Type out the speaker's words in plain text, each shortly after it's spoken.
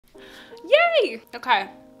Yay! Okay.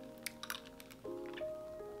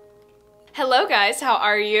 Hello guys, how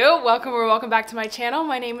are you? Welcome or welcome back to my channel.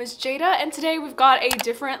 My name is Jada and today we've got a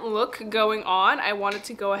different look going on. I wanted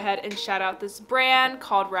to go ahead and shout out this brand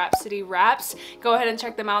called Rhapsody Wraps. Go ahead and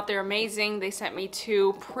check them out. They're amazing. They sent me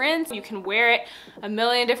 2 prints. You can wear it a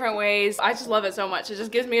million different ways. I just love it so much. It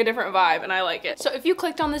just gives me a different vibe and I like it. So if you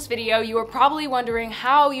clicked on this video, you are probably wondering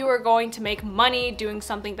how you are going to make money doing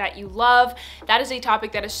something that you love. That is a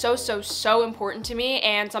topic that is so important to me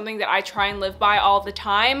and something that I try and live by all the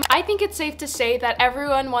time. I think it's safe to say that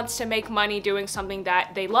everyone wants to make money doing something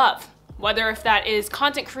that they love. Whether if that is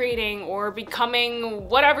content creating or becoming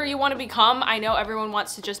whatever you want to become, I know everyone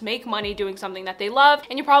wants to just make money doing something that they love.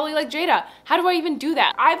 And you're probably like, Jada, how do I even do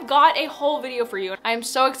that? I've got a whole video for you. I am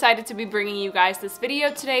so excited to be bringing you guys this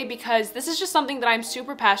video today because this is just something that I'm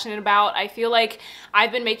super passionate about. I feel like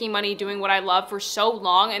I've been making money doing what I love for so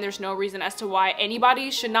long and there's no reason as to why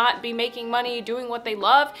anybody should not be making money doing what they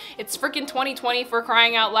love. It's freaking 2020 for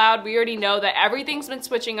crying out loud. We already know that everything's been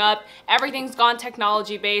switching up. Everything's gone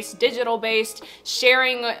technology based, digital based,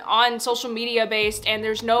 sharing on social media based, and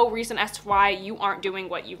there's no reason as to why you aren't doing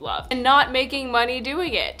what you love and not making money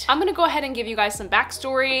doing it. I'm gonna go ahead and give you guys some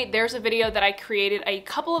backstory. There's a video that I created a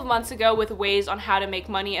couple of months ago with ways on how to make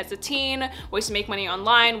money as a teen, ways to make money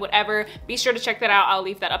online, whatever. Be sure to check that out. I'll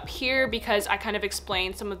leave that up here because I kind of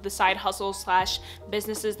explain some of the side hustles slash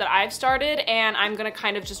businesses that I've started, and I'm gonna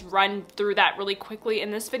kind of just run through that really quickly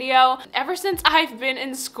in this video. Ever since I've been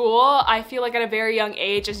in school, I feel like at a very young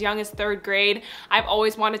age, as young as 3rd grade, I've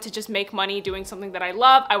always wanted to just make money doing something that I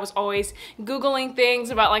love. I was always Googling things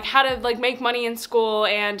about like how to like make money in school,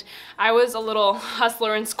 and I was a little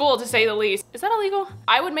hustler in school to say the least. Is that illegal?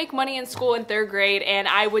 I would make money in school in 3rd grade and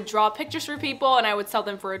I would draw pictures for people and I would sell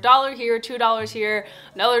them for $1 here, $2 here,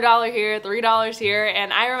 another $1 here, $3 here,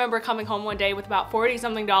 and I remember coming home one day with about 40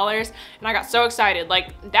 something dollars and I got so excited.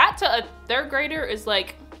 Like that to a 3rd grader is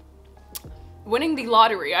like winning the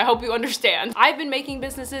lottery. I hope you understand. I've been making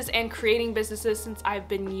businesses and creating businesses since I've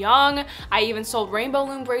been young. I even sold rainbow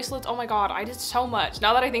loom bracelets. Oh my god, I did so much.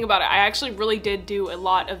 Now that I think about it, I actually really did do a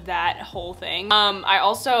lot of that whole thing. I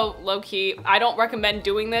also, low-key, I don't recommend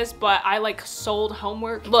doing this, but I like sold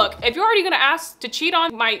homework. Look, if you're already gonna ask to cheat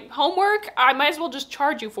on my homework, I might as well just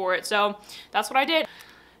charge you for it. So that's what I did.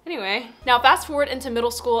 Anyway, now fast forward into middle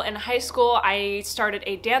school and high school, I started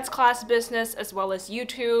a dance class business as well as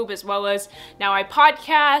YouTube, as well as now I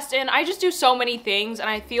podcast, and I just do so many things, and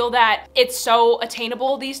I feel that it's so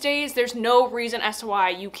attainable these days. There's no reason as to why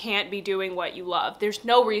you can't be doing what you love. There's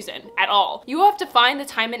no reason at all. You have to find the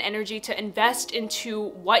time and energy to invest into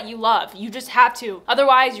what you love. You just have to.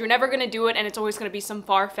 Otherwise, you're never gonna do it and it's always gonna be some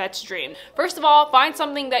far-fetched dream. First of all, find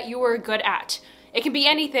something that you are good at. It can be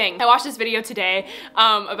anything. I watched this video today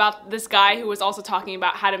about this guy who was also talking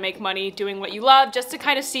about how to make money doing what you love, just to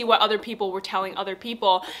kind of see what other people were telling other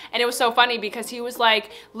people. And it was so funny because he was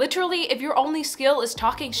like, literally, if your only skill is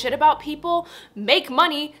talking shit about people, make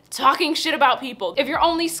money talking shit about people. If your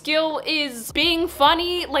only skill is being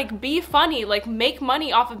funny, like be funny, like make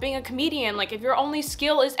money off of being a comedian. Like if your only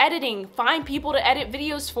skill is editing, find people to edit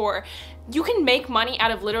videos for. You can make money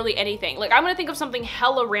out of literally anything. Like I'm gonna think of something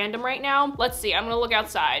hella random right now. Let's see, I'm gonna look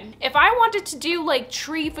outside. If I wanted to do like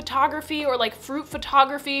tree photography or like fruit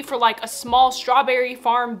photography for like a small strawberry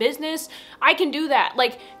farm business, I can do that.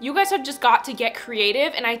 Like you guys have just got to get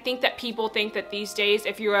creative, and I think that people think that these days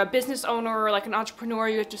if you're a business owner or like an entrepreneur,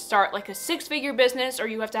 you have to start like a 6-figure business or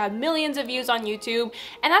you have to have millions of views on YouTube,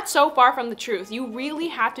 and that's so far from the truth. You really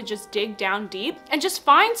have to just dig down deep and just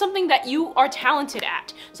find something that you are talented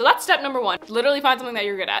at. So that's step number 1. Literally find something that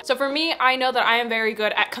you're good at. So for me, I know that I am very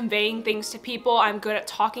good at conveying things to people. I'm good at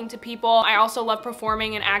talking to people. I also love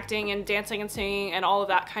performing and acting and dancing and singing and all of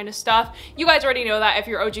that kind of stuff. You guys already know that if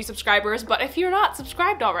you're OG subscribers, but if you're not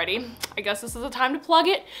subscribed already, I guess this is the time to plug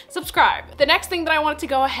it. Subscribe. The next thing that I wanted to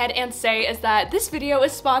go ahead and say is that this video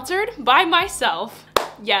is sponsored by myself.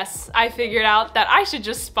 Yes, I figured out that I should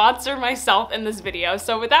just sponsor myself in this video.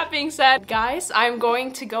 So with that being said, guys, I'm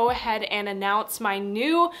going to go ahead and announce my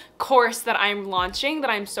new course that I'm launching,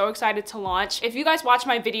 that I'm so excited to launch. If you guys watched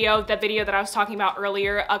my video, that video that I was talking about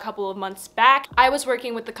earlier a couple of months back, I was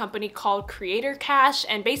working with the company called Creator Cash,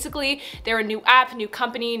 and basically they're a new app, new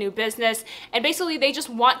company, new business, and basically they just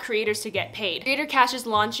want creators to get paid. Creator Cash is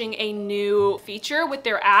launching a new feature with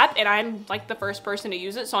their app, and I'm like the first person to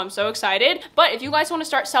use it, so I'm so excited. But if you guys want to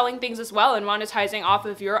start selling things as well and monetizing off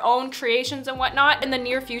of your own creations and whatnot. In the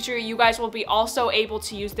near future, you guys will be also able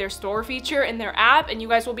to use their store feature in their app, and you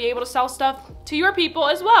guys will be able to sell stuff to your people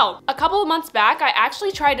as well. A couple of months back, I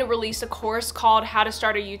actually tried to release a course called How to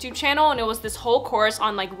Start a YouTube Channel, and it was this whole course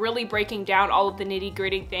on like really breaking down all of the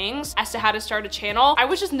nitty-gritty things as to how to start a channel. I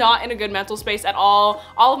was just not in a good mental space at all.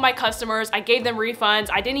 All of my customers, I gave them refunds.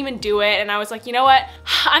 I didn't even do it, and I was like, you know what?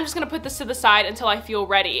 I'm just gonna put this to the side until I feel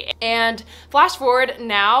ready. And flash forward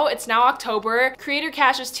now, it's now October. Creator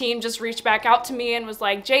Cash's team just reached back out to me and was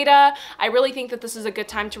like, Jada, I really think that this is a good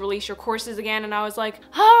time to release your courses again. And I was like,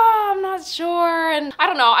 I'm not sure. And I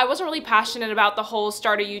don't know, I wasn't really passionate about the whole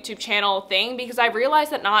start a YouTube channel thing because I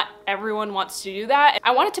realized that not everyone wants to do that.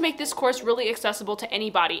 I wanted to make this course really accessible to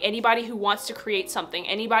anybody who wants to create something,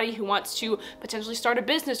 anybody who wants to potentially start a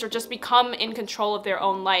business or just become in control of their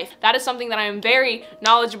own life. That is something that I am very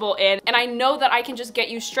knowledgeable in, and I know that I can just get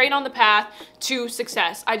you straight on the path to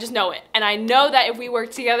success. I just know it. And I know that if we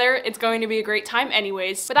work together, it's going to be a great time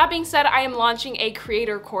anyways. But that being said, I am launching a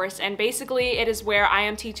creator course, and basically it is where I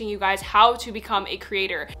am teaching you guys how to become a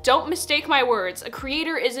creator. Don't mistake my words. A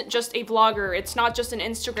creator isn't just a vlogger. It's not just an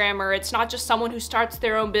Instagrammer. It's not just someone who starts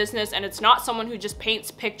their own business, and it's not someone who just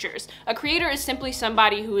paints pictures. A creator is simply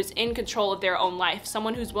somebody who is in control of their own life,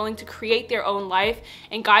 someone who's willing to create their own life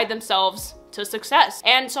and guide themselves to success.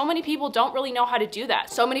 And so many people don't really know how to do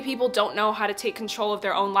that. So many people don't know how to take control of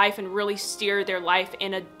their own life and really steer their life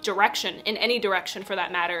in a direction, in any direction for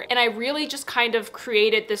that matter. And I really just kind of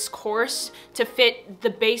created this course to fit the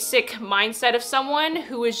basic mindset of someone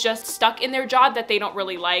who is just stuck in their job that they don't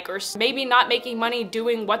really like, or maybe not making money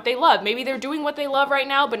doing what they love. Maybe they're doing what they love right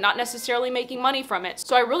now, but not necessarily making money from it.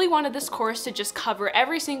 So I really wanted this course to just cover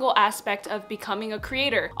every single aspect of becoming a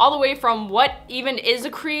creator, all the way from what even is a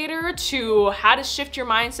creator to how to shift your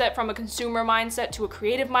mindset from a consumer mindset to a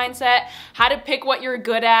creative mindset, how to pick what you're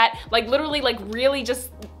good at, like literally like really just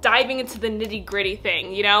diving into the nitty-gritty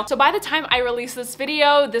thing, you know? So by the time I release this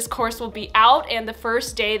video, this course will be out, and the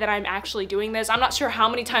first day that I'm actually doing this, I'm not sure how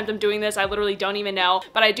many times I'm doing this, I literally don't even know,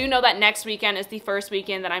 but I do know that next weekend is the first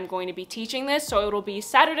weekend that I'm going to be teaching this, so it'll be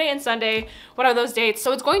Saturday and Sunday. What are those dates?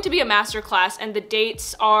 So it's going to be a masterclass, and the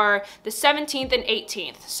dates are the 17th and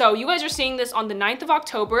 18th. So you guys are seeing this on the 9th of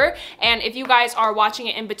October, and if you guys are watching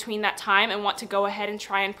it in between that time and want to go ahead and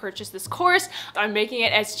try and purchase this course, I'm making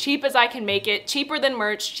it as cheap as I can make it, cheaper than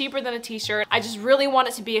merch, cheaper than a t-shirt. I just really want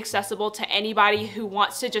it to be accessible to anybody who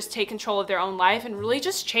wants to just take control of their own life and really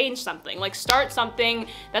just change something, like start something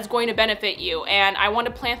that's going to benefit you. And I want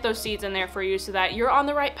to plant those seeds in there for you so that you're on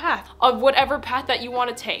the right path of whatever path that you want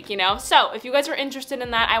to take, you know? So if you guys are interested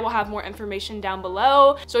in that, I will have more information down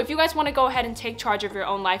below. So if you guys want to go ahead and take charge of your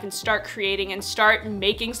own life and start creating and start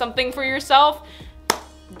making something for yourself,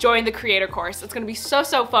 join the creator course. It's gonna be so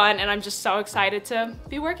fun, and I'm just so excited to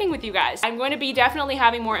be working with you guys. I'm going to be definitely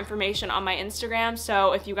having more information on my Instagram,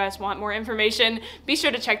 so if you guys want more information, be sure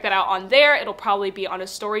to check that out on there. It'll probably be on a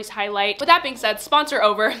stories highlight. With that being said, sponsor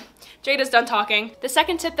over. Jada's done talking. The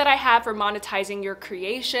second tip that I have for monetizing your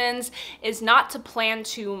creations is not to plan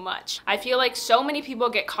too much. I feel like so many people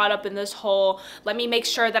get caught up in this whole, let me make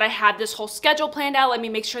sure that I have this whole schedule planned out, let me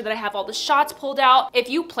make sure that I have all the shots pulled out. If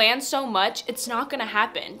you plan so much, it's not gonna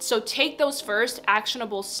happen. So take those first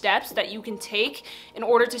actionable steps that you can take in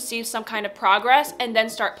order to see some kind of progress, and then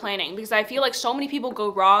start planning. Because I feel like so many people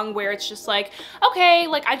go wrong where it's just like, okay,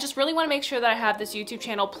 like I just really want to make sure that I have this YouTube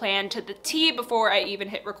channel planned to the T before I even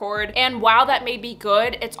hit record. And while that may be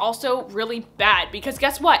good, it's also really bad, because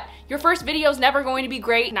guess what? Your first video is never going to be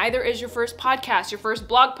great. Neither is your first podcast, your first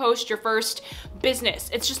blog post, your first business.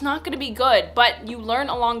 It's just not going to be good, but you learn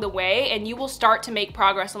along the way, and you will start to make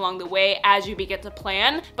progress along the way as you begin to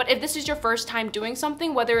plan. But if this is your first time doing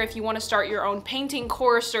something, whether if you want to start your own painting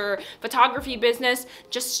course or photography business,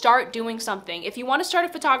 just start doing something. If you want to start a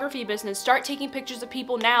photography business, start taking pictures of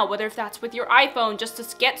people now, whether if that's with your iPhone, just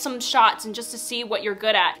to get some shots and just to see what you're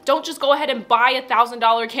good at. Don't just go ahead and buy a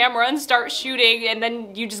 $1,000 camera and start shooting, and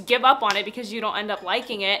then you just give up on it because you don't end up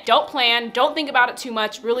liking it. Don't plan, don't think about it too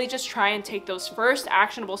much, really just try and take those first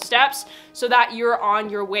actionable steps so that you're on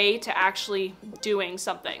your way to actually doing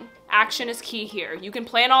something. Action is key here. You can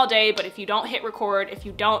plan all day, but if you don't hit record, if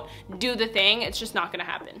you don't do the thing, it's just not gonna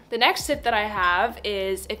happen. The next tip that I have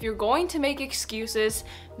is, if you're going to make excuses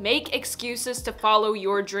to follow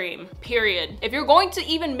your dream, period. If you're going to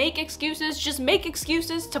even make excuses, just make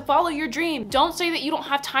excuses to follow your dream. Don't say that you don't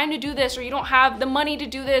have time to do this, or you don't have the money to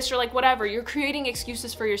do this, or like whatever. You're creating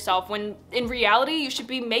excuses for yourself, when in reality, you should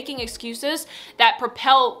be making excuses that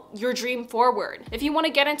propel your dream forward. If you wanna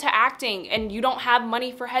get into acting and you don't have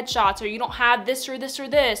money for headshots, shots, or you don't have this or this or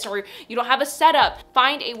this, or you don't have a setup.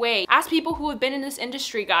 Find a way. Ask people who have been in this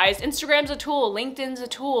industry, guys. Instagram's a tool, LinkedIn's a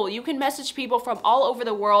tool. You can message people from all over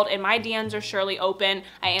the world, and my DMs are surely open.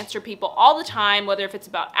 I answer people all the time, whether if it's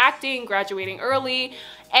about acting, graduating early,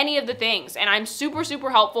 any of the things. And I'm super, super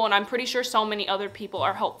helpful, and I'm pretty sure so many other people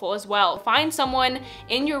are helpful as well. Find someone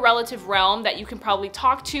in your relative realm that you can probably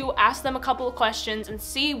talk to, ask them a couple of questions and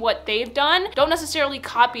see what they've done. Don't necessarily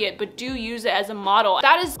copy it, but do use it as a model.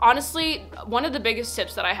 That is honestly one of the biggest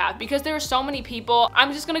tips that I have, because there are so many people.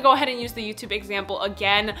 I'm just gonna go ahead and use the YouTube example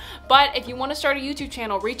again, but if you wanna start a YouTube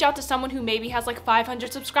channel, reach out to someone who maybe has like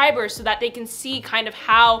 500 subscribers so that they can see kind of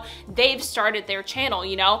how they've started their channel,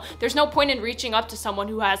 you know? There's no point in reaching up to someone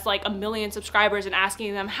who has like 1 million subscribers and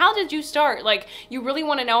asking them, how did you start? Like, you really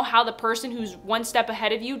want to know how the person who's one step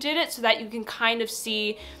ahead of you did it, so that you can kind of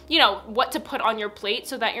see, you know, what to put on your plate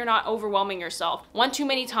so that you're not overwhelming yourself. One too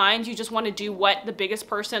many times you just want to do what the biggest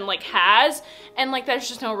person like has, and like there's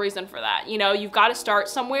just no reason for that. You know, you've got to start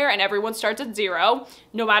somewhere, and everyone starts at zero,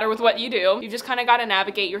 no matter with what you do. You just kind of got to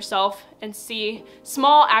navigate yourself and see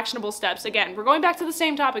small actionable steps. Again, we're going back to the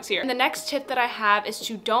same topics here. And the next tip that I have is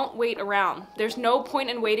to don't wait around. There's no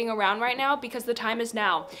point in waiting around right now, because the time is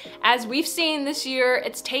now. As we've seen this year,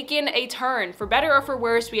 it's taken a turn. For better or for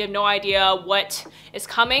worse, we have no idea what is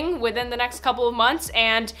coming within the next couple of months.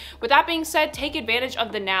 And with that being said, take advantage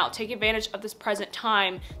of the now. Take advantage of this present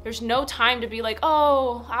time. There's no time to be like,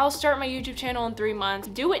 oh, I'll start my YouTube channel in 3 months.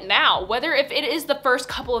 Do it now. Whether if it is the first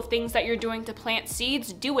couple of things that you're doing to plant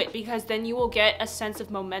seeds, do it, because then you will get a sense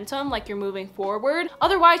of momentum, like you're moving forward.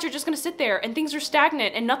 Otherwise, you're just gonna sit there and things are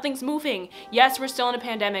stagnant and nothing's moving. Yes, we're still in a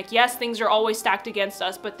pandemic. Yes, things are always stacked against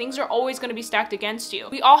us, but things are always gonna be stacked against you.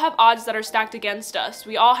 We all have odds that are stacked against us.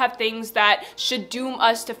 We all have things that should doom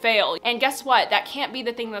us to fail. And guess what? That can't be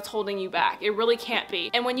the thing that's holding you back. It really can't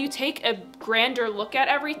be. And when you take a grander look at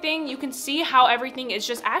everything, you can see how everything is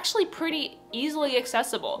just actually pretty easily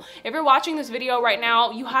accessible. If you're watching this video right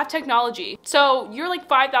now, you have technology. So you're like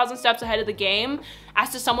 5,000 steps ahead of the game as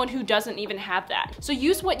to someone who doesn't even have that. So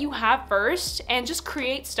use what you have first and just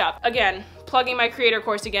create stuff. Again, plugging my creator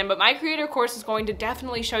course again, but my creator course is going to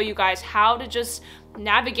definitely show you guys how to just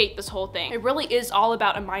navigate this whole thing. It really is all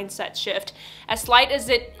about a mindset shift. As slight as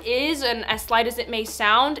it is, and as slight as it may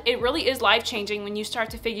sound, it really is life-changing when you start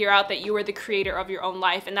to figure out that you are the creator of your own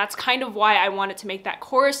life. And that's kind of why I wanted to make that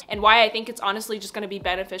course, and why I think it's honestly just gonna be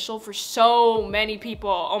beneficial for so many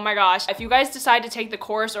people. Oh my gosh. If you guys decide to take the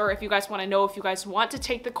course, or if you guys wanna know if you guys want to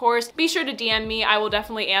take the course, be sure to DM me. I will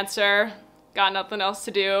definitely answer. Got nothing else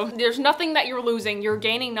to do. There's nothing that you're losing. You're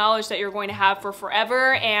gaining knowledge that you're going to have for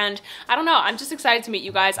forever. And I don't know, I'm just excited to meet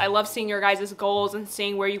you guys. I love seeing your guys' goals and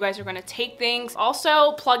seeing where you guys are gonna take things.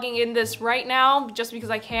 Also, plugging in this right now, just because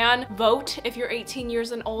I can, vote if you're 18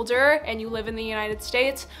 years and older and you live in the United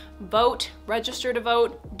States. Vote, register to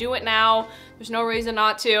vote, do it now. There's no reason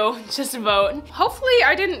not to, just vote. Hopefully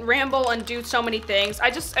I didn't ramble and do so many things.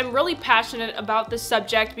 I'm really passionate about this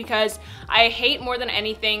subject, because I hate more than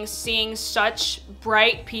anything seeing such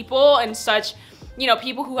bright people and such, you know,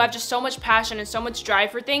 people who have just so much passion and so much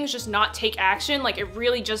drive for things just not take action. Like, it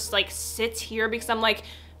really just like sits here, because I'm like,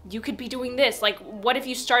 you could be doing this. Like, what if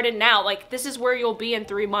you started now? Like, this is where you'll be in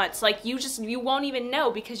 3 months. Like, you won't even know,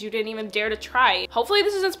 because you didn't even dare to try. Hopefully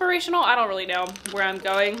this is inspirational. I don't really know where I'm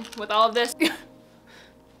going with all of this.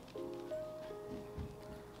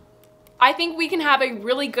 I think we can have a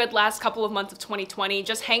really good last couple of months of 2020.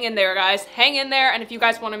 Just hang in there, guys. Hang in there. And if you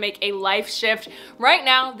guys want to make a life shift right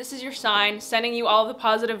now, this is your sign, sending you all the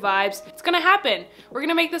positive vibes. It's gonna happen. We're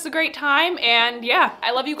gonna make this a great time. And yeah,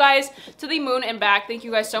 I love you guys to the moon and back. Thank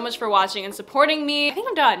you guys so much for watching and supporting me. I think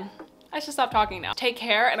I'm done. I should stop talking now. Take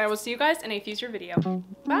care, and I will see you guys in a future video.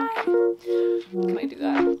 Bye. Can I do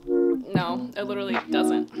that? No, it literally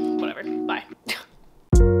doesn't. Whatever. Bye.